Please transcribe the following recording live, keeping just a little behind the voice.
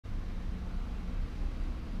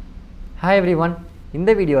Hi everyone. In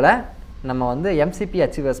this video, நம்ம வந்து MCP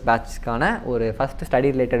Achievers Batch கான ஒரு first study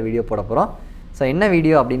related video போட போறோம். So என்ன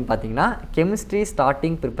வீடியோ அப்படினு பாத்தீங்கன்னா Chemistry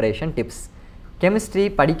Starting Preparation Tips. Chemistry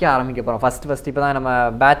படிக்க ஆரம்பிக்க போறோம். First இப்பதான் நம்ம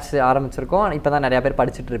batch ஆரம்பிச்சிருக்கோம். இப்பதான் நிறைய பேர்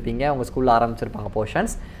படிச்சிட்டு இருப்பீங்க. உங்க ஸ்கூல்ல ஆரம்பிச்சிருப்பாங்க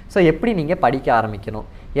portions. So எப்படி நீங்க படிக்க ஆரம்பிக்கணும்?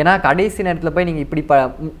 ஏனா கடைசி நேரத்துல போய் நீங்க இப்படி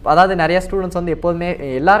அதாவது நிறைய ஸ்டூடண்ட்ஸ் வந்து எப்பவுமே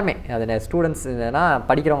எல்லாரும் அது ஸ்டூடண்ட்ஸ்னா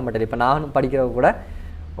படிக்கிறவங்க மட்டும் இப்ப நானும் படிக்கிறவங்க கூட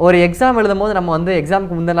ஒரு எக்ஸாம் எழுதும்போது நம்ம வந்து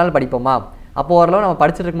எக்ஸாமுக்கு முந்தின நாள் படிப்போமா அப்போ ஓரளவு நம்ம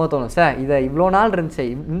படிச்சிட்டு இருக்கும்போது தோணும் சார் இதை இவ்வளோ நாள் இருந்துச்சு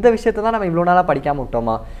இந்த விஷயத்தை தான் நம்ம இவ்வளோ நாளாக படிக்காமல்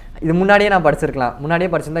விட்டோமா இது முன்னாடியே நான் படிச்சிருக்கலாம் முன்னாடியே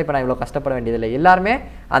படிச்சிருந்தா இப்போ நான் இவ்வளோ கஷ்டப்பட வேண்டியதில்லை எல்லாருமே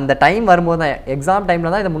அந்த டைம் வரும்போது தான் எக்ஸாம்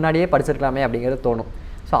டைமில் தான் இதை முன்னாடியே படிச்சிருக்கலாமே அப்படிங்கிறது தோணும்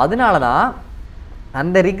ஸோ அதனால தான்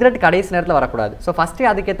அந்த ரிக்ரெட் கடைசி நேரத்தில் வரக்கூடாது ஸோ ஃபஸ்ட்டு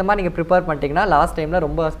அதுக்கேற்ற மாதிரி நீங்கள் ப்ரிப்பேர் பண்ணிட்டீங்கன்னா லாஸ்ட் டைமில்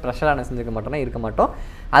ரொம்ப ப்ரெஷராக செஞ்சுக்க மாட்டோம்னா இருக்க மாட்டோம்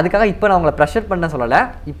அதுக்காக இப்போ நான் உங்களை ப்ரெஷர் பண்ண சொல்லலை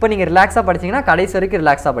இப்போ நீங்கள் ரிலாக்ஸாக படிச்சிங்கன்னா கடைசி வரைக்கும்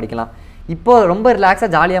ரிலாக்ஸாக படிக்கலாம் இப்போ ரொம்ப ரிலாக்ஸாக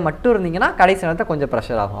ஜாலியாக மட்டும் இருந்தீங்கன்னா கடைசி நேரத்தில் கொஞ்சம்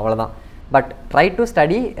ப்ரெஷர் ஆகும் அவ்வளோதான் பட் ட்ரை டு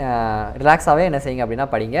ஸ்டடி ரிலாக்ஸாகவே என்ன செய்யுங்க அப்படின்னா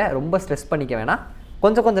படிங்க ரொம்ப ஸ்ட்ரெஸ் பண்ணிக்க வேணாம்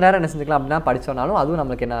கொஞ்சம் நேரம் என்ன செஞ்சுக்கலாம் அப்படின்னா படித்தோனாலும் அதுவும்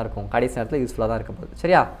நம்மளுக்கு என்ன இருக்கும் கடைசி நேரத்தில் யூஸ்ஃபுல்லாக தான் இருக்க போகுது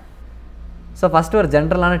சரியா ஸோ ஃபஸ்ட்டு ஒரு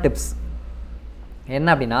ஜென்ரலான டிப்ஸ் என்ன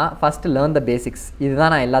அப்படின்னா ஃபஸ்ட்டு லேர்ன் த பேசிக்ஸ்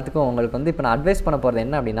இதுதான் நான் எல்லாத்துக்கும் உங்களுக்கு வந்து இப்போ நான் அட்வைஸ் பண்ண போகிறது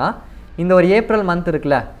என்ன அப்படின்னா இந்த ஒரு ஏப்ரல் மந்த்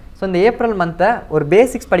இருக்குல்ல ஸோ இந்த ஏப்ரல் மந்த்தை ஒரு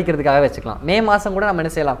பேசிக்ஸ் படிக்கிறதுக்காக வச்சுக்கலாம் மே மாதம் கூட நம்ம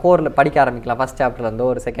என்ன செய்யலாம் கோரில் படிக்க ஆரம்பிக்கலாம் ஃபஸ்ட் சாப்டர்லேருந்து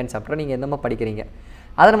ஒரு செகண்ட் சாப்டர் நீங்கள் எந்த மாதிரி படிக்கிறீங்க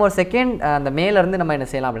அதை நம்ம ஒரு செகண்ட் அந்த மேலேருந்து நம்ம என்ன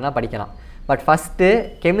செய்யலாம் அப்படின்னா படிக்கலாம் பட் ஃபஸ்ட்டு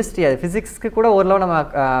கெமிஸ்ட்ரி அது ஃபிசிக்ஸ்க்கு கூட ஓரளவு நம்ம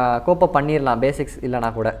கோப்பப் பண்ணிடலாம் பேசிக்ஸ்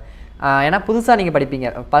இல்லைனா கூட ஏன்னா புதுசாக நீங்கள் படிப்பீங்க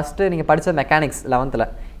ஃபஸ்ட்டு நீங்கள் படித்த மெக்கானிக்ஸ் 11th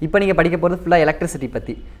இப்போ நீங்கள் படிக்க போகிறது ஃபுல்லாக எலக்ட்ரிசிட்டி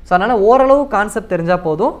பற்றி ஸோ அதனால் ஓரளவு கான்செப்ட் தெரிஞ்சால்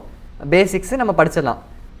போதும் பேசிக்ஸு நம்ம படிச்சிடலாம்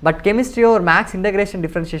பட் கெமிஸ்ட்ரியோ ஒரு மேக்ஸ் இன்டகிரேஷன்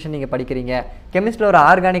டிஃப்ரென்ஷியேஷன் நீங்கள் படிக்கிறீங்க கெமிஸ்ட்ரியில் ஒரு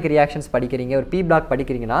ஆர்கானிக் ரியாக்ஷன்ஸ் படிக்கிறீங்க ஒரு பி பிளாக்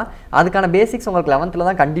படிக்கிறீங்கன்னா அதுக்கான பேசிக்ஸ் உங்களுக்கு 11th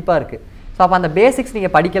தான் கண்டிப்பாக இருக்குது ஸோ அப்போ அந்த பேசிக்ஸ்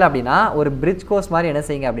நீங்கள் படிக்கல அப்படின்னா ஒரு பிரிட்ஜ் கோர்ஸ் மாதிரி என்ன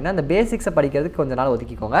செய்யுங்க அப்படின்னா அந்த பேசிக்ஸை படிக்கிறதுக்கு கொஞ்சம் நாள்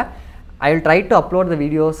ஒதுக்கிக்கோங்க I will try to upload the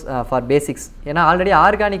videos for basics ஏன்னா ஆல்ரெடி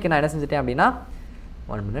ஆர்கானிக் நான் என்ன செஞ்சுட்டேன் அப்படின்னா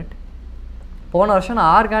 1 minute போன வருஷம்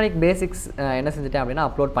நான் ஆர்கானிக் பேசிக்ஸ் என்ன செஞ்சுட்டேன் அப்படின்னா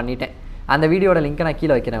அப்லோட் பண்ணிட்டேன் அந்த வீடியோட லிங்க்கை நான்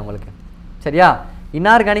கீழே வைக்கிறேன் உங்களுக்கு சரியா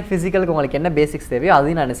இன்ஆர்கானிக் ஃபிசிக்கலுக்கு உங்களுக்கு என்ன பேசிக்ஸ் தேவையோ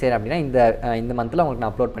அதையும் நான் என்ன செய்கிறேன் அப்படின்னா இந்த மந்தில் உங்களுக்கு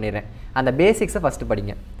நான் அப்லோட் பண்ணிடுறேன் அந்த பேசிக்ஸை ஃபஸ்ட்டு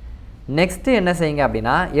படிங்க நெக்ஸ்ட்டு என்ன செய்யுங்க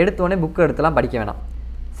அப்படின்னா எடுத்தோடனே புக் எடுத்துலாம் படிக்க வேணாம்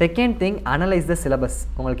second thing analyse the syllabus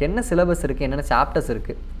உங்களுக்கு என்ன சிலபஸ் இருக்குது என்னென்ன சாப்டர்ஸ்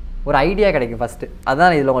இருக்குது ஒரு ஐடியா கிடைக்கும் ஃபஸ்ட்டு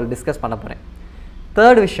அதுதான் இதில் உங்களுக்கு டிஸ்கஸ் பண்ண போகிறேன்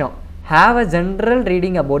தேர்ட் விஷயம் have a general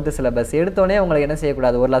reading about the syllabus எடுத்தோடனே உங்களுக்கு என்ன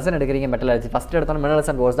செய்யக்கூடாது ஒரு லெசன் எடுக்கிறீங்க மெட்டலர்ஜி ஃபஸ்ட்டு எடுத்தோன்னே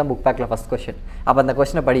மெட்டலர்ஜி கோர்ஸ் தான் புக் பேக்கில் ஃபஸ்ட் கொஸ்டின் அப்போ அந்த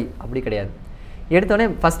கொஸ்டினை படி அப்படி கிடையாது எடுத்தோடனே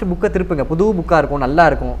ஃபஸ்ட்டு புக்கை திருப்புங்க புது புக்காக இருக்கும் நல்லா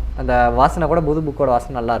இருக்கும் அந்த வாசனை கூட புது புக்கோட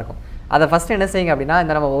வாசனை நல்லாயிருக்கும் அதை ஃபஸ்ட்டு என்ன செய்யுங்க அப்படின்னா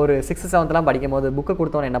இந்த நம்ம ஒரு 6th 7th படிக்கும் போது புக்கை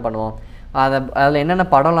கொடுத்தோன்னே என்ன பண்ணுவோம் அதில் என்னென்ன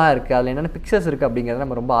படம்லாம் இருக்குது அதில் என்னென்ன பிக்சர்ஸ் இருக்குது அப்படிங்கிறத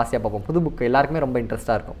நம்ம ரொம்ப ஆசையாக பார்ப்போம் புது புக்கு எல்லாருக்குமே ரொம்ப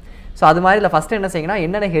இன்ட்ரெஸ்ட்டாக இருக்கும் ஸோ அது மாதிரி இல்லை ஃபஸ்ட்டு என்ன செய்யுங்கன்னா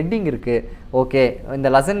என்னென்ன ஹெட்டிங் இருக்குது ஓகே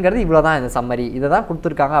இந்த லெசன்கிறது இவ்வளோ தான் இந்த சம்மரி இதை தான்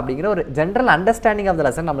கொடுத்துருக்காங்க அப்படிங்கிற ஒரு general understanding of the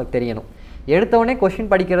lesson நம்மளுக்கு தெரியணும் எடுத்தோடனே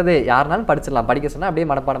கொஷின் படிக்கிறது யாருனாலும் படிச்சிடலாம் படிக்க சொன்னால் அப்படியே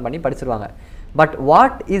மனப்பாடம் பண்ணி படிச்சிருவாங்க பட்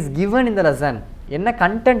வாட் இஸ் கிவன் இந்த லெசன் என்ன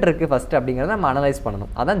கண்டென்ட் இருக்குது ஃபஸ்ட்டு அப்படிங்கிறத நம்ம அனலைஸ் பண்ணணும்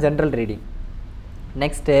அதான் general reading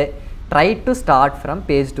next try to start from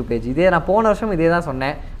page to page இதே நான் போன வருஷம் இதே தான்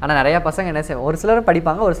சொன்னேன் ஆனால் நிறையா பசங்க என்ன செய்வாங்க ஒரு சிலர்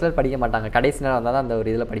படிப்பாங்க ஒரு சிலர் படிக்க மாட்டாங்க கடைசி நேரம் வந்தால் தான் அந்த ஒரு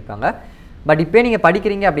இதில் படிப்பாங்க பட் இப்போ நீங்கள்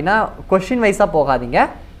படிக்கிறீங்க அப்படின்னா கொஷின் வைஸாக போகாதீங்க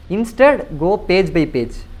instead go page by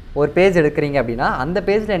page ஒரு பேஜ் எடுக்கிறீங்க அப்படின்னா அந்த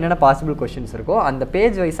பேஜில் என்னென்ன பாசிபிள் கொஷின்ஸ் இருக்கோ அந்த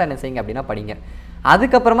பேஜ் வைஸாக என்ன செய்யுங்க அப்படின்னா படிங்க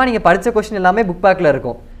அதுக்கப்புறமா நீங்கள் படித்த கொஷின் எல்லாமே புக் பேக்கில்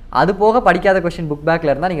இருக்கும் அது போக படிக்காத கொஷின் புக்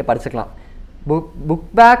பேக்கில் இருந்தால் நீங்கள் படிச்சுக்கலாம் புக்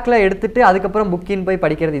பேக்கில் எடுத்துகிட்டு அதுக்கப்புறம் புக்கின் போய்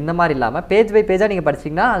படிக்கிறது இந்த மாதிரி இல்லாமல் பேஜ் பை பேஜாக நீங்கள்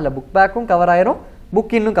படிச்சிங்கன்னா அதில் புக் பேக்கும் கவர் ஆயிரும்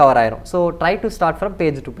புக் இன்னும் கவர் ஆயிரும் so try to start from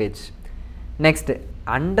page to page next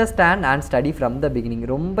understand and study from the beginning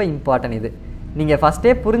ரொம்ப இம்பார்ட்டன்ட் இது நீங்கள்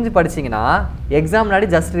ஃபஸ்ட்டே புரிஞ்சு படிச்சிங்கன்னா எக்ஸாம் முன்னாடி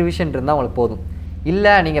ஜஸ்ட் ரிவிஷன் இருந்தால் உங்களுக்கு போதும்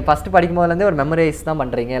இல்லை நீங்கள் ஃபஸ்ட்டு படிக்கும் போதுலேருந்தே ஒரு மெமரைஸ் தான்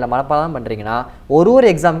பண்ணுறீங்க இல்லை மனப்பாடம் தான் பண்ணுறீங்கன்னா ஒரு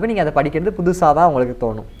எக்ஸாமுக்கு நீங்கள் அதை படிக்கிறது புதுசாக தான் உங்களுக்கு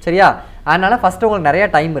தோணும் சரியா அதனால் ஃபஸ்ட்டு உங்களுக்கு நிறையா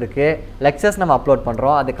டைம் இருக்குது லெக்சர்ஸ் நம்ம அப்லோட்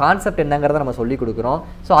பண்ணுறோம் அது கான்செப்ட் என்னங்கிறத நம்ம சொல்லிக் கொடுக்குறோம்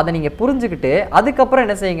ஸோ அதை நீங்கள் புரிஞ்சுக்கிட்டு அதுக்கப்புறம்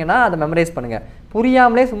என்ன செய்யுங்கன்னா அதை மெமரைஸ் பண்ணுங்கள்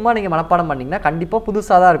புரியாமலே சும்மா நீங்கள் மனப்பாடம் பண்ணிங்கன்னா கண்டிப்பாக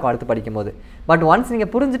புதுசாக தான் இருக்கும் அடுத்து படிக்கும்போது பட் ஒன்ஸ்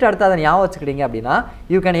நீங்கள் புரிஞ்சுட்டு அடுத்து அதை ஞாபகம் வச்சுக்கிட்டீங்க அப்படின்னா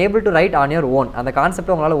you can able to right on your own அந்த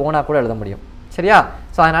கான்செப்ட்டை உங்களால் ஓனாக கூட எழுத முடியும் சரியா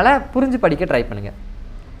ஸோ அதனால் புரிஞ்சு படிக்க ட்ரை பண்ணுங்கள்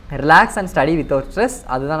relax and study without stress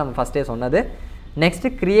அதுதான் நம்ம ஃபஸ்ட்டே சொன்னது next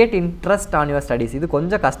create interest on your studies இது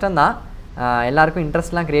கொஞ்சம் கஷ்டம் தான் எல்லாருக்கும்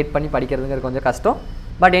இன்ட்ரெஸ்ட்லாம் க்ரியேட் பண்ணி படிக்கிறதுங்கிறது கொஞ்சம் கஷ்டம்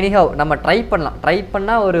பட் எனிஹவ் நம்ம ட்ரை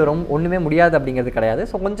பண்ணால் ஒரு ஒன்றுமே முடியாது அப்படிங்கிறது கிடையாது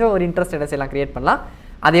ஸோ கொஞ்சம் ஒரு இன்ட்ரெஸ்ட் என்ன செய்யலாம் க்ரியேட் பண்ணலாம்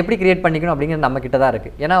அதை எப்படி க்ரியேட் பண்ணிக்கணும் அப்படிங்கிறது நம்மக்கிட்ட தான்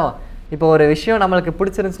இருக்குது ஏன்னா இப்போ ஒரு விஷயம் நம்மளுக்கு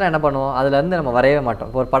பிடிச்சிருந்துச்சுன்னா என்ன பண்ணுவோம் அதுலேருந்து நம்ம வரையவே மாட்டோம்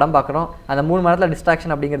இப்போ ஒரு படம் பார்க்குறோம் அந்த 3 மணி நேரத்தில்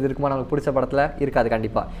டிஸ்ட்ராக்ஷன் அப்படிங்கிறது இருக்குமா நமக்கு பிடிச்ச படத்தில் இருக்காது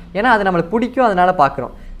கண்டிப்பாக ஏன்னா அது நம்மளுக்கு பிடிக்கும் அதனால்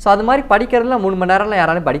பார்க்குறோம் ஸோ அது மாதிரி படிக்கிறதுல 3 மணி நேரம்லாம்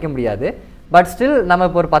யாராலும் படிக்க முடியாது பட் ஸ்டில் நம்ம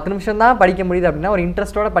இப்போ ஒரு 10 நிமிஷம் தான் படிக்க முடியுது அப்படின்னா ஒரு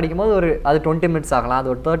இன்ட்ரெஸ்ட்டோட படிக்கும்போது அது 20 மினிட்ஸ் ஆகலாம், அது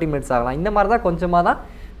ஒரு 30 மினிட்ஸ் ஆகலாம். இந்த மாதிரி தான் கொஞ்சமாக தான்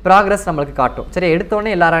ப்ராக்ரஸ் நம்மளுக்கு காட்டும். சரி,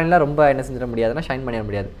 எடுத்தோடனே எல்லாராலையும் ரொம்ப என்ன செஞ்சிட முடியாதுன்னா ஷைன் பண்ணிட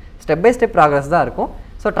முடியாது. ஸ்டெப் பை ஸ்டெப் ப்ராக்ரஸ் தான் இருக்கும்.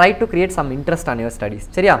 So try to create some interest on your studies.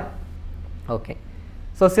 சரியா? ஓகே.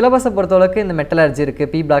 ஸோ சிலபஸை பொறுத்தளவுக்கு இந்த மெட்டலர்ஜி இருக்குது,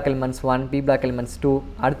 B black elements 1, B black elements 2,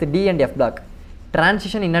 அடுத்து D and F block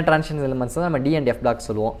transition, inner transition elements தான் நம்ம டி அண்ட் எஃப் பிளாக்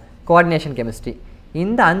சொல்லுவோம். கோஆர்டினேஷன் கெமிஸ்ட்ரி,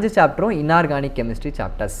 இந்த 5 சாப்டரும் inorganic chemistry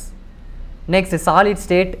chapters. Next solid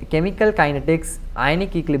state, chemical kinetics,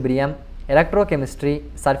 ionic equilibrium, electrochemistry,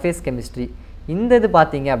 surface chemistry. இந்த இது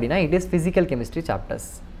பார்த்தீங்க அப்படின்னா it is physical chemistry chapters.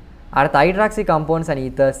 அடுத்து hydroxy compounds and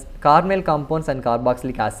ethers, Carmel compounds and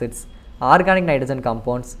carboxylic acids, organic nitrogen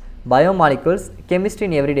compounds, biomolecules, chemistry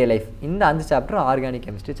in everyday life. இந்த 5 சாப்டரும் organic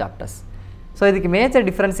chemistry chapters. So இதுக்கு major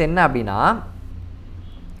difference என்ன அப்படின்னா,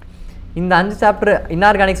 இந்த 5 சாப்டர்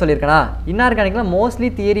இன்ஆர்கானிக் சொல்லியிருக்கேனா, இன்ஆர்கானிக்கில் மோஸ்ட்லி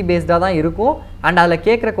தியரி பேஸ்டாக தான் இருக்கும். And அதில்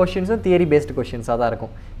கேட்குற கொஷின்ஸும் தியரி பேஸ்டு கொஷின்ஸாக தான்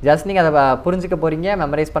இருக்கும். ஜஸ்ட் நீங்கள் அதை புரிஞ்சிக்க போகிறீங்க,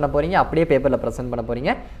 மெமரைஸ் பண்ண போகிறீங்க, அப்படியே பேப்பரில் ப்ரெசென்ட் பண்ண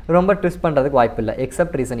போகிறீங்க. ரொம்ப ட்விஸ்ட் பண்ணுறதுக்கு வாய்ப்பு இல்லை,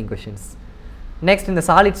 எக்ஸப்ட் ரீசனிங் கொஷின்ஸ். நெக்ஸ்ட் இந்த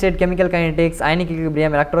solid state, chemical kinetics, ionic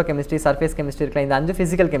equilibrium, electrochemistry, surface chemistry இருக்கலாம். இந்த 5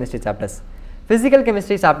 physical chemistry chapters. Physical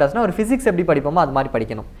chemistry சாப்டர்ஸ்னால் ஒரு ஃபிசிக்ஸ் எப்படி படிப்போமோ அது மாதிரி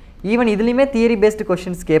படிக்கணும். ஈவன் இதுலேயுமே தியரி பேஸ்டு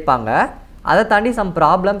கொஷின்ஸ் கேட்பாங்க. அதை தாண்டி சம்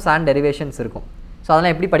ப்ராப்ளம்ஸ் அண்ட் டெரிவேஷன்ஸ் இருக்கும். ஸோ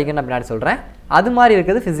அதெல்லாம் எப்படி படிக்கணும் அப்படின்னாடி சொல்கிறேன். அது மாதிரி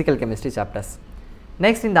இருக்குது ஃபிசிக்கல் கெமிஸ்ட்ரி சாப்டர்ஸ்.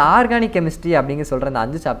 நெக்ஸ்ட் இந்த ஆர்கானிக் கெமிஸ்ட்ரி அப்படிங்க சொல்கிற இந்த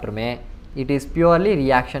 5 சாப்டருமே it is purely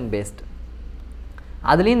reaction paste.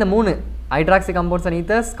 அதுலேயும் இந்த 3 hydroxy compounds and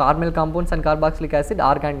ethers, Carmel compounds and carboxylic acid,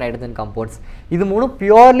 organic nitrogen compounds, இது 3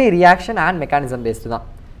 purely reaction and mechanism based தான்.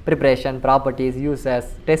 ப்ரிப்ரேஷன், ப்ராப்பர்ட்டிஸ், யூசஸ்,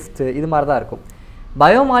 டெஸ்ட்டு, இது மாதிரி தான் இருக்கும்.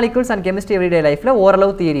 பயோமாலிகுல்ஸ் அண்ட் கெமிஸ்ட்ரி எவ்ரிடே லைஃப்பில்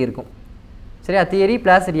ஓரளவு தியரி இருக்கும். சரியா? தியரி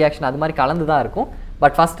ப்ளஸ் ரியாக்ஷன் அது மாதிரி கலந்து தான் இருக்கும்.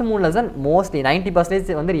 பட் ஃபஸ்ட்டு 3 லெசன் மோஸ்ட்லி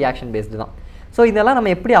 90% வந்து ரியாக்ஷன் பேஸ்டு தான். ஸோ இதெல்லாம்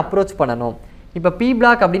நம்ம எப்படி அப்ரோச் பண்ணணும்? இப்போ பி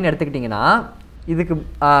பிளாக் அப்படின்னு எடுத்துக்கிட்டிங்கன்னா இதுக்கு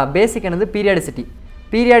பேசிக் என்னது பீரியாடிசிட்டி.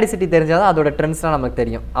 பீரியாடிசிட்டி தெரிஞ்சால் தான் அதோட ட்ரெண்ட்ஸ்லாம் நமக்கு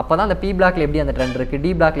தெரியும். அப்போ தான் அந்த பி பிளாக்ல எப்படி அந்த ட்ரெண்ட் இருக்குது,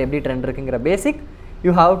 டி பிளாக்ல எப்படி ட்ரெண்ட் இருக்குங்கிற பேசிக்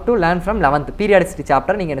you have to learn from 11th periodicity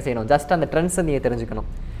chapter. நீங்கள் என்ன செய்யணும்? ஜஸ்ட் அந்த ட்ரெண்ட்ஸை நீங்கள் தெரிஞ்சுக்கணும்.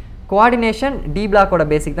 கோஆர்டினேஷன், டி பிளாக்கோட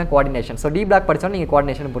பேசிக் தான் கோஆர்டினேஷன். ஸோ டி பிளாக் படித்தோன்னா நீங்கள்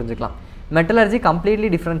கோஆர்டினேஷன் புரிஞ்சுக்கலாம். Metallurgy completely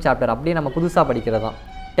different chapter. அப்படியே நம்ம புதுசாக படிக்கிறது தான்.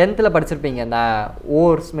 10th படிச்சிருப்பீங்க, இந்த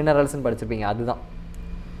ஓர்ஸ் மினரல்ஸ்னு படிச்சிருப்பீங்க, அதுதான்.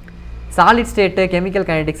 சாலிட் ஸ்டேட்டு, கெமிக்கல்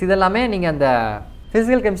கைனடிக்ஸ், இதெல்லாமே நீங்கள் அந்த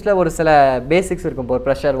ஃபிசிக்கல் கெமிஸ்ட்ரியில் ஒரு சில பேசிக்ஸ் இருக்கும். இப்போ ஒரு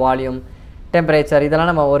ப்ரெஷர், வால்யூம், டெம்பரேச்சர், இதெல்லாம்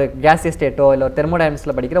நம்ம ஒரு கேசியஸ் ஸ்டேட்டோ இல்லை ஒரு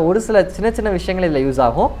தெர்மோடைனமிக்ஸில் படிக்கிற ஒரு சில சின்ன சின்ன விஷயங்கள் இதில் யூஸ்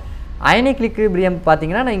ஆகும். அயனிக் ஈக்லிபிரியம்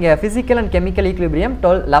பார்த்தீங்கன்னா நீங்கள் physical and chemical equilibrium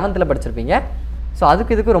 11th படிச்சிருப்பீங்க. ஸோ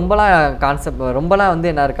இதுக்கு ரொம்பலாம் கான்செப்ட் ரொம்பலாம் வந்து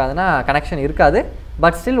என்ன இருக்காதுன்னா கனெக்ஷன் இருக்காது.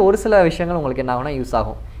 பட் ஸ்டில் ஒரு சில விஷயங்கள் உங்களுக்கு என்ன ஆகும்னா யூஸ்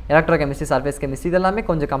ஆகும். எலக்ட்ரோகெமிஸ்ட்ரி, சர்ஃபேஸ் கெமிஸ்ட்ரி, இதெல்லாமே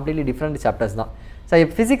கொஞ்சம் கம்ப்ளீட்லி டிஃப்ரெண்ட் சாப்டர்ஸ் தான். ஸோ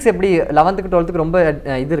ஃபிசிக்ஸ் எப்படி 11th 12th ரொம்ப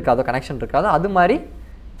இது இருக்காதோ, கனெக்ஷன் இருக்காதோ, அது மாதிரி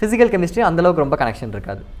ஃபிசிக்கல் கெமிஸ்ட்ரி அந்தளவுக்கு ரொம்ப கனெக்ஷன்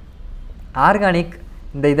இருக்காது. ஆர்கானிக்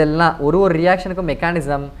இந்த இதெல்லாம் ஒரு ரியாக்ஷனுக்கும்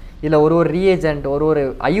மெக்கானிசம், இல்லை ஒரு ரீஏஜென்ட், ஒரு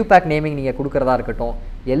ஐயூபேக் நேமிங் நீங்கள் கொடுக்குறதா இருக்கட்டும்,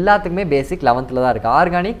 எல்லாத்துக்குமே பேசிக் 11th தான் இருக்குது.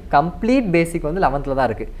 ஆர்கானிக் கம்ப்ளீட் பேசிக் வந்து 11th தான்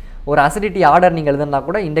இருக்குது. ஒரு அசிடிட்டி ஆர்டர் நீங்கள் எழுதுனா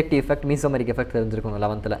கூட இண்டக்டிவ் எஃபெக்ட், மீசோமெரிக் எஃபெக்ட் தெரிஞ்சிருக்கணும்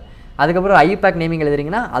 11th. அதுக்கப்புறம் ஐயூபேக் நேமிங்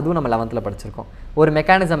எழுதுறீங்கன்னா அதுவும் நம்ம 11th படிச்சிருக்கோம். ஒரு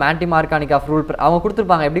மெக்கானிசம் ஆன்டிமார்கானிக் ஆஃப் ரூல் அவங்க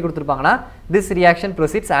கொடுத்துருப்பாங்க. எப்படி கொடுத்துருப்பாங்கன்னா this reaction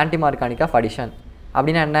proceeds ஆன்டிமார்கானிக் of addition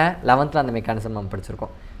அப்படின்னா என்ன, 11th அந்த மெக்கானிசம் நம்ம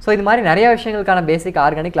படிச்சிருக்கோம். ஸோ இது மாதிரி நிறைய விஷயங்களுக்கான பேசிக்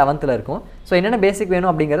ஆர்கானிக் 11th இருக்கும். ஸோ என்னென்ன பேசிக்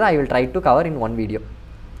வேணும் அப்படிங்கிறத I will try to cover in one video.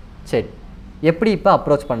 சரி, எப்படி இப்போ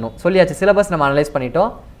அப்ரோச் பண்ணணும் சொல்லியாச்சு. சிலபஸ் நம்ம அனலைஸ் பண்ணிட்டோம்,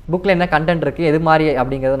 புக்கில் என்ன கண்டென்ட் இருக்குது, எது மாதிரி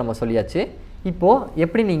அப்படிங்கிறத நம்ம சொல்லியாச்சு. இப்போது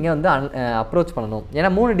எப்படி நீங்கள் வந்து அப்ரோச் பண்ணணும்? ஏன்னா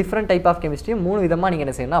 3 டிஃப்ரெண்ட் டைப் ஆஃப் கெமிஸ்ட்ரியும் 3 விதமாக நீங்கள்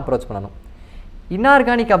என்ன செய்யணும், அப்ரோச் பண்ணணும்.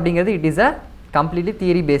 இன்ஆர்கானிக் அப்படிங்கிறது it is a completely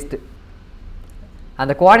theory based.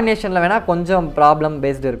 அந்த கோஆர்டினேஷனில் வேணால் கொஞ்சம் ப்ராப்ளம்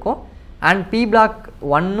பேஸ்டு இருக்கும். அண்ட் பி பிளாக்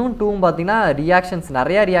 1ம் 2ம் பார்த்தீங்கன்னா ரியாக்ஷன்ஸ்,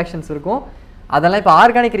 நிறையா ரியாக்ஷன்ஸ் இருக்கும். அதெல்லாம் இப்போ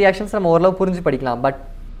ஆர்கானிக் ரியாக்ஷன்ஸ் நம்ம ஓரளவு புரிஞ்சு படிக்கலாம். பட்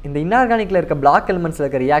இந்த இன்ஆர்கானிக்கில் இருக்க பிளாக் எலிமெண்ட்ஸில்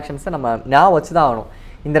இருக்க ரியாக்ஷன்ஸை நம்ம ஞாபகம் வச்சு தான் ஆகணும்.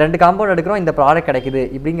 இந்த 2 காம்பவுண்ட் எடுக்கிறோம், இந்த ப்ராடக்ட் கிடைக்குது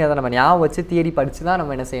இப்படிங்கிறத நம்ம ஞாபகம் வச்சு தியரி படித்து தான்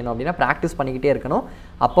நம்ம என்ன செய்யணும் அப்படின்னா ப்ராக்டிஸ் பண்ணிக்கிட்டே இருக்கணும்.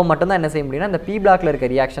 அப்போ மட்டும்தான் என்ன செய்ய முடியும்னா இந்த பி பிளாக்ல இருக்க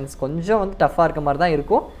ரியாக்ஷன்ஸ் கொஞ்சம் வந்து டஃப்பாக இருக்க மாதிரி தான்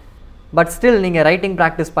இருக்கும். பட் ஸ்டில் நீங்கள் ரைட்டிங்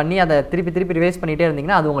ப்ராக்டிஸ் பண்ணி அதை திருப்பி ரிவைஸ் பண்ணிகிட்டே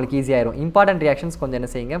இருந்தீங்கன்னா அது உங்களுக்கு ஈஸியாகிடும். இம்பார்ட்டன்ட் ரியாக்ஷன்ஸ் கொஞ்சம் என்ன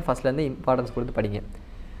செய்யுங்க, ஃபஸ்ட்லேருந்து இம்பார்ட்டன்ஸ் கொடுத்து படிங்க.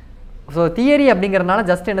 ஸோ தியரி அப்படிங்கிறனால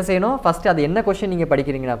ஜஸ்ட் என்ன செய்யணும், ஃபஸ்ட்டு அது என்ன கொஷின் நீங்கள்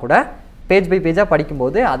படிக்கிறீங்கன்னா கூட பேஜ் பை பேஜாக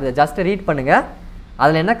படிக்கும்போது அதை ஜஸ்ட் ரீட் பண்ணுங்கள்.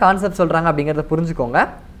 அதில் என்ன கான்செப்ட் சொல்கிறாங்க அப்படிங்கிறத புரிஞ்சுக்கோங்க.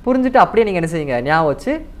 புரிஞ்சுட்டு அப்படியே நீங்கள் என்ன செய்யுங்க, ஞாபகம்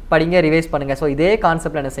வச்சு படிங்க, ரிவைஸ் பண்ணுங்கள். ஸோ இதே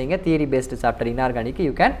கான்செப்டில் என்ன செய்யுங்க, theory based chapter inorganic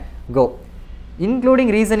you can go.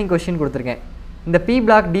 Including reasoning question கொடுத்துருக்கேன். இந்த பி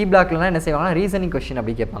பிளாக் டி பிளாக்லாம் என்ன செய்வாங்கன்னா ரீசனிங் கொஷின்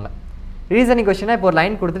அப்படி கேட்பாங்க. ரீசனிங் கொஷினாக இப்போ ஒரு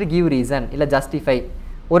லைன் கொடுத்துட்டு கிவ் ரீசன் இல்லை ஜஸ்டிஃபை.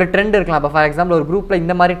 ஒரு ட்ரெண்ட் இருக்கலாம். இப்போ ஃபார் எக்ஸாம்பிள் ஒரு குரூப்பில்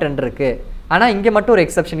இந்த மாதிரி ட்ரெண்ட் இருக்குது, ஆனால் இங்கே மட்டும் ஒரு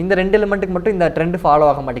எக்ஸப்ஷன், இந்த 2 எலிமெண்ட்டுக்கு மட்டும் இந்த ட்ரெண்ட் ஃபாலோ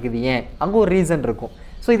ஆக மாட்டேங்குது, ஏன், அங்கே ஒரு ரீசன் இருக்கும்.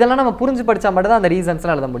 ஸோ இதெல்லாம் நம்ம புரிஞ்சு படித்தா மட்டும் தான் அந்த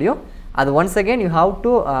ரீசன்ஸ்லாம் எழுத முடியும். அது once again you have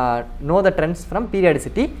to know the trends from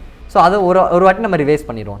periodicity. So அதை ஒரு வாட்டி நம்ம ரிவைஸ்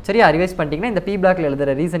பண்ணிடுவோம். சரியா, ரிவைஸ் பண்ணிட்டீங்கன்னா இந்த பி பிளாக்ல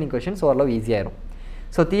எழுதுகிற ரீசனிங் கொஷின்ஸ் ஓரளவு ஈஸியாகிடும்.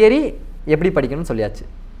 ஸோ தியரி எப்படி படிக்கணும்னு சொல்லியாச்சு.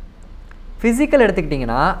 ஃபிசிக்கல்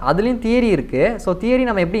எடுத்துக்கிட்டிங்கன்னா அதுலேயும் தியரி இருக்குது. ஸோ தியரி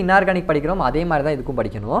நம்ம எப்படி இன்ஆர்கானிக் படிக்கிறோம் அதே மாதிரி தான் இதுக்கும்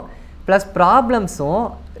படிக்கணும். ப்ளஸ் ப்ராப்ளம்ஸும்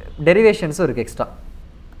டெரிவேஷன்ஸும் இருக்குது எக்ஸ்ட்ரா.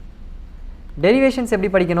 டெரிவேஷன்ஸ் எப்படி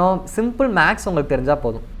படிக்கணும்? சிம்பிள் மேக்ஸ் உங்களுக்கு தெரிஞ்சால்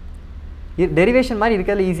போதும். டெரிவேஷன் மாதிரி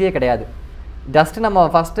இருக்கிறதுல ஈஸியே கிடையாது. ஜஸ்ட்டு நம்ம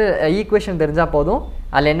ஃபஸ்ட்டு ஈக்குவேஷன் தெரிஞ்சால் போதும்.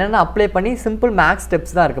 அதில் என்னென்ன அப்ளை பண்ணி சிம்பிள் மேக்ஸ்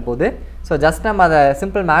ஸ்டெப்ஸ் தான் இருக்க போகுது. ஸோ ஜஸ்ட் நம்ம அதை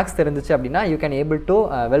சிம்பிள் மேக்ஸ் தெரிஞ்சிச்சு அப்படின்னா you can able to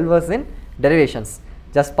வெல்வர்ஸ் in derivations.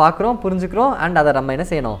 Just பார்க்குறோம், புரிஞ்சுக்கிறோம், அண்ட் அதை நம்ம என்ன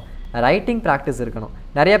செய்யணும்? ரைட்டிங் ப்ராக்டிஸ் இருக்கணும்.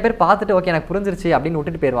 நிறைய பேர் பார்த்துட்டு ஓகே எனக்கு புரிஞ்சிருச்சு அப்படின்னு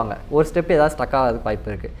விட்டுட்டு போயிடுவாங்க. ஒரு ஸ்டெப் ஏதாவது ஸ்டக் ஆகிறதுக்கு வாய்ப்பு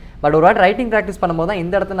இருக்குது. பட் ஒரு வாட்டி ரைட்டிங் ப்ராக்டிஸ் பண்ணும்போது தான்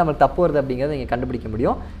இந்த இடத்துல நம்மளுக்கு தப்பு வருது அப்படிங்கிறத நீங்கள் கண்டுபிடிக்க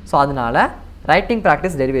முடியும். ஸோ அதனால் ரைட்டிங்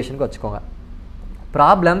ப்ராக்டிஸ் டெரிவேஷனுக்கு வச்சுக்கோங்க.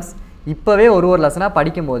 ப்ராப்ளம்ஸ் இப்போவே ஒரு லெசனாக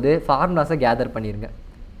படிக்கும்போது ஃபார்முலாஸை கேதர் பண்ணிடுங்க.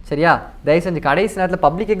 சரியா, தயவு செஞ்சு கடைசி நேரத்தில்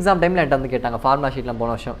பப்ளிக் எக்ஸாம் டைமில் என்கிட்ட வந்து கேட்டாங்க ஃபார்முலா ஷீட்லாம்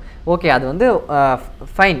போன வருஷம். ஓகே, அது வந்து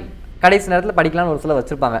ஃபைன், கடைசி நேரத்தில் படிக்கலாம்னு ஒரு சில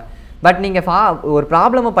வச்சுருப்பாங்க. பட் நீங்கள் ஒரு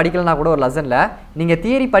ப்ராப்ளமை படிக்கலனா கூட ஒரு லெசனில் நீங்கள்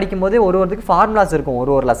தியரி படிக்கும்போதே ஒருவருக்கு ஃபார்முலாஸ் இருக்கும்.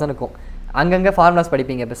 ஒரு லெசனுக்கும் அங்கங்கே ஃபார்முலாஸ்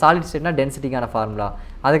படிப்பீங்க. இப்போ சாலிட் ஸ்டேட்னா டென்சிட்டிக்கான ஃபார்முலா,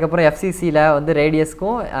 அதுக்கப்புறம் எஃப்சிசியில் வந்து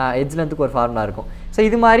ரேடியஸ்க்கும் எட்ஜ் லென்த்துக்கு ஒரு ஃபார்முலா இருக்கும். ஸோ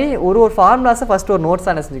இது மாதிரி ஒரு ஃபார்முலாஸை ஃபஸ்ட்டு ஒரு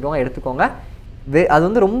நோட்ஸாக என்ன செஞ்சுக்கோங்க, எடுத்துக்கோங்க. அது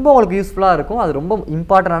வந்து ரொம்ப உங்களுக்கு யூஸ்ஃபுல்லாக இருக்கும். அது ரொம்ப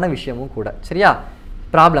இம்பார்ட்டண்டான விஷயமும் கூட. சரியா,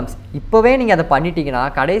 ப்ராப்ளம்ஸ் இப்போவே நீங்கள் அதை பண்ணிட்டீங்கன்னா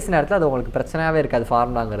கடைசி நேரத்தில் அது உங்களுக்கு பிரச்சனையாகவே இருக்காது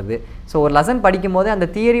ஃபார்முலாங்கிறது. ஸோ ஒரு லெசன் படிக்கும் போது அந்த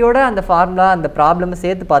தியரியோட அந்த ஃபார்முலா அந்த ப்ராப்ளமை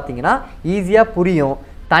சேர்த்து பார்த்தீங்கன்னா ஈஸியாக புரியும்.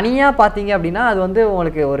 தனியாக பார்த்தீங்க அப்படின்னா அது வந்து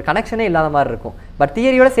உங்களுக்கு ஒரு கனெக்ஷனே இல்லாத மாதிரி இருக்கும். பட்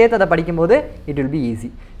தியரியோட சேர்த்து அதை படிக்கும்போது it will be easy.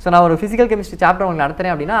 So நான் ஒரு ஃபிசிக்கல் கெமிஸ்ட்ரி சாப்டர் உங்களுக்கு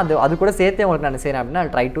நடத்துகிறேன் அப்படின்னா அது கூட சேர்த்து உங்களுக்கு நான் செய்கிறேன் அப்படின்னா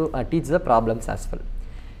try to teach the problems as well.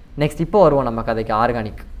 Next இப்போ வருவோம் நம்ம கதைக்கு.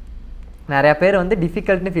 ஆர்கானிக். நிறையா பேர் வந்து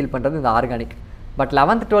டிஃபிகல்ட்னு ஃபீல் பண்ணுறது இந்த ஆர்கானிக். பட்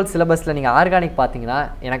 11th 12th சிலபஸில் நீங்கள் ஆர்கானிக் பார்த்தீங்கன்னா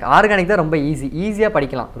எனக்கு ஆர்கானிக் தான் ரொம்ப ஈஸியாக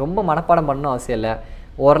படிக்கலாம். ரொம்ப மனப்பாடம் பண்ணணும் அவசியம் இல்லை.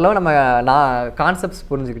 ஓரளவு நம்ம கான்செப்ட்ஸ்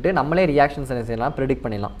புரிஞ்சுக்கிட்டு நம்மளே ரியாக்ஷன்ஸ் என்ன செய்யலாம், ப்ரெடிக்ட்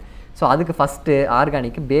பண்ணிடலாம். ஸோ அதுக்கு ஃபஸ்ட்டு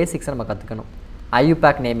ஆர்கானிக்கு பேசிக்ஸை நம்ம கற்றுக்கணும்.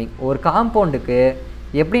 ஐயூபேக் நேமிங், ஒரு காம்பவுண்டுக்கு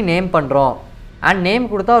எப்படி நேம் பண்ணுறோம் அண்ட் நேம்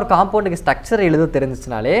கொடுத்தா ஒரு காம்பவுண்டுக்கு ஸ்ட்ரக்சர் எழுத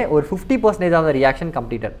தெரிஞ்சிச்சுனாலே ஒரு 50% ஆஃப் த ரியாக்ஷன்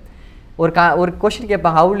கம்ப்ளீட்டட். ஒரு கொஸ்டின்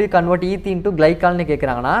கேட்பாங்க, how will you convert ethene to கிளைகால்னு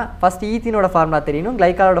கேட்குறாங்கன்னா ஃபஸ்ட் ஈத்தீனோட ஃபார்முலா தெரியணும்,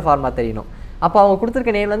 கிளைகாலோட ஃபார்முலா தெரியணும். அப்போ அவங்க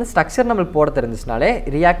கொடுத்துருக்க நேமில் வந்து ஸ்ட்ரக்சர் நம்மளுக்கு போட தெரிஞ்சிச்சுனாலே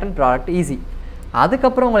ரியாக்டன்ட் ப்ராடக்ட் ஈஸி.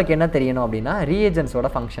 அதுக்கப்புறம் உங்களுக்கு என்ன தெரியணும் அப்படின்னா ரீஏஜென்ட்ஸோட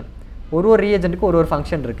ஃபங்க்ஷன். ஒரு ரீஏஜென்ட்டுக்கு ஒரு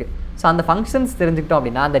ஃபங்க்ஷன் இருக்குது. ஸோ அந்த ஃபங்க்ஷன்ஸ் தெரிஞ்சுக்கிட்டோம்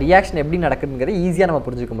அப்படின்னா அந்த ரியாக்ஷன் எப்படி நடக்குதுங்கிறது ஈஸியாக நம்ம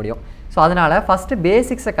புரிஞ்சுக்க முடியும். ஸோ அதனால் ஃபஸ்ட்டு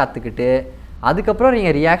பேசிக்ஸை கற்றுக்கிட்டு அதுக்கப்புறம்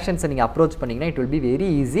நீங்கள் ரியாக்ஷன்ஸை நீங்கள் அப்ரோச் பண்ணிங்கன்னா it will be very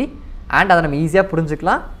easy and அதை நம்ம ஈஸியாக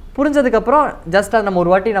புரிஞ்சுக்கலாம். புரிஞ்சதுக்கப்புறம் ஜஸ்ட் அதை நம்ம ஒரு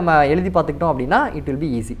வாட்டி நம்ம எழுதி பார்த்துக்கிட்டோம் அப்படின்னா இட் வில் பி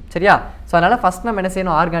ஈஸி. சரியா, ஸோ அதனால் ஃபஸ்ட் நம்ம என்ன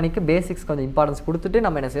செய்யணும், ஆர்கானிக்கு பேசிக்ஸ் கொஞ்சம் இம்பார்ட்டன்ஸ் கொடுத்துட்டு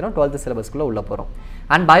நம்ம என்ன செய்யணும் 12th சிலபஸ்க்குள்ளே உள்ள போகிறோம்.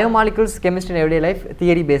 And biomolecules chemistry everyday life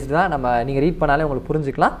theory based தான். நீங்கள் ரீட் பண்ணாலே உங்களுக்கு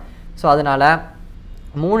புரிஞ்சுக்கலாம். ஸோ அதனால்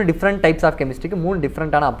 3 டிஃப்ரெண்ட் டைப்ஸ் ஆஃப் கெமிஸ்ட்ரிக்கு 3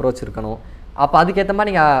 டிஃப்ரெண்ட்டான அப்ரோச் இருக்கணும். அப்போ அதுக்கேற்ற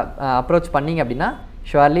மாதிரி நீங்கள் அப்ரோச் பண்ணிங்க அப்படின்னா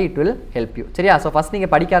surely it will help you. சரியா, ஸோ ஃபஸ்ட்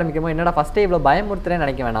நீங்கள் படிக்க ஆரம்பிக்கும்போது என்னடா ஃபஸ்ட்டே இவ்வளோ பயமுறுத்துறேன்னு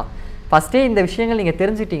நினைக்க வேணாம். ஃபஸ்ட்டே இந்த விஷயங்கள் நீங்கள்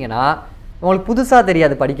தெரிஞ்சிட்டிங்கன்னா உங்களுக்கு புதுசாக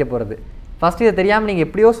தெரியாது படிக்க போகிறது. ஃபஸ்ட்டு இதை தெரியாமல் நீங்கள்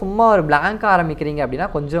எப்படியோ சும்மா ஒரு பிளாங்காக ஆரம்பிக்கிறீங்க அப்படின்னா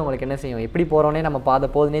கொஞ்சம் உங்களுக்கு என்ன செய்யும், எப்படி போகிறோன்னே நம்ம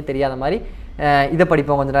போதுனே தெரியாத மாதிரி இதை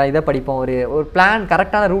படிப்போம், கொஞ்சம் நேரம் இதை படிப்போம், ஒரு பிளான்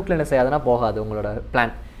கரெக்டான ரூட்டில் என்ன செய்யாதுன்னா போகாது உங்களோட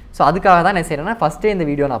பிளான். ஸோ அதுக்காக தான் என்ன செய்கிறேன்னா ஃபஸ்ட்டே இந்த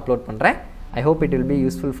வீடியோ நான் அப்லோட் பண்ணுறேன். I hope it will be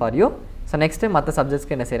useful for you. So next மற்ற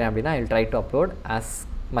சப்ஜெக்ட்ஸ்க்கு என்ன செய்கிறேன் அப்படின்னா I will try to upload as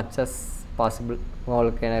much as possible.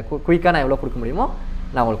 உங்களுக்கு குயிக்காக நான் எவ்வளோ கொடுக்க முடியுமோ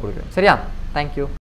நான் உங்களுக்கு கொடுக்குறேன். சரியா, தேங்க்யூ.